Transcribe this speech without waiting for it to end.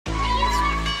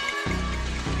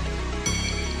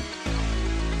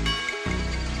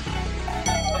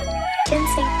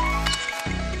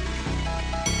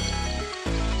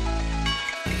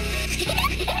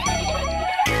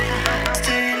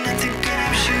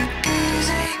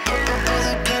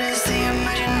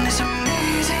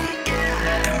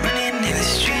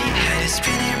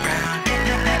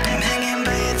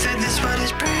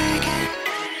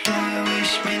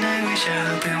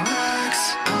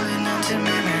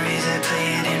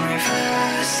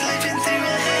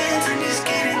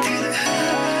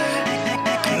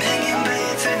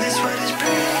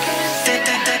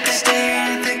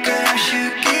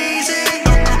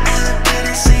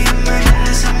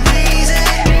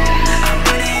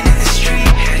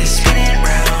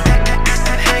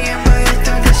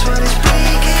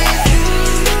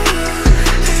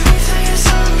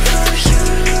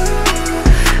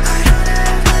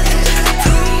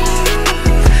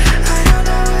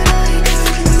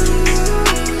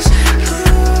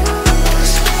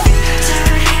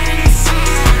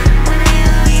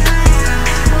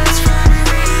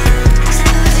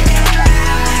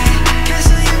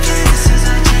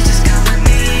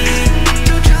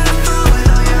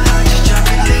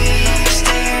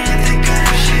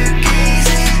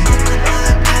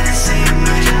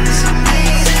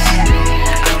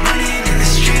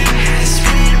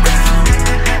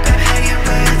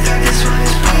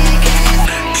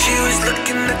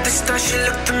thought she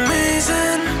looked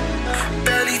amazing.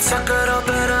 Barely talk at all,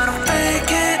 but I don't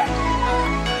fake it.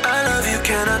 I love you,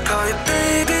 can I call you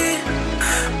baby?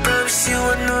 Promise you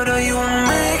I know that you will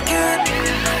make it.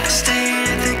 Staying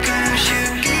at the crib,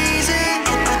 shoegazing.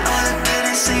 All the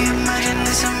fantasy, imagine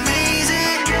this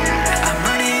amazing. I'm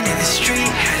running in the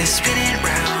street, head is spinning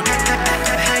round.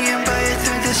 Hanging by it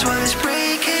through this while it's breaking.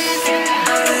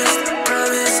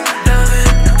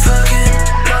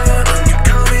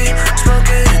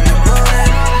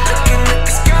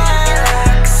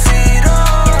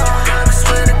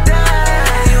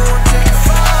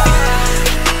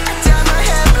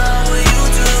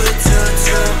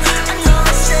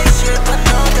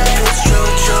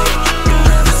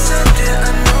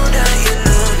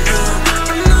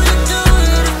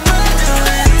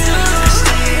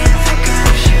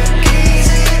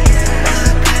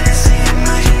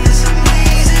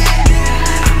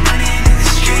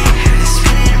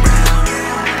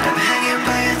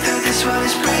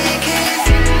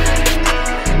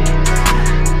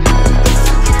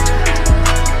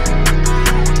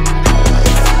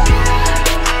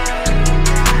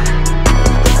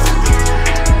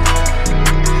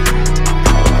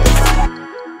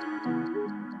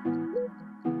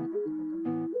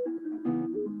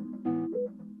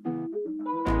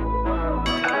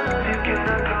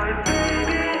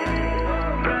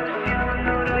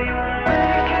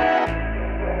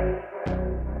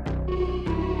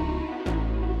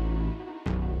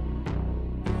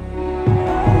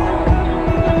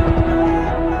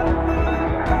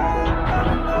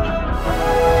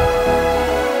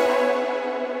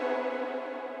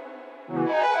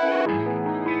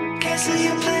 Cancel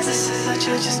your plans, this is what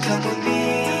you just come with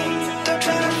me. Don't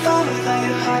try to fall without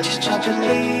your heart, just drop and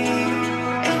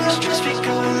leave. Ain't no stress, we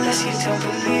go unless you don't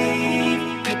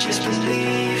believe. But just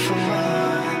believe for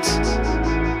once.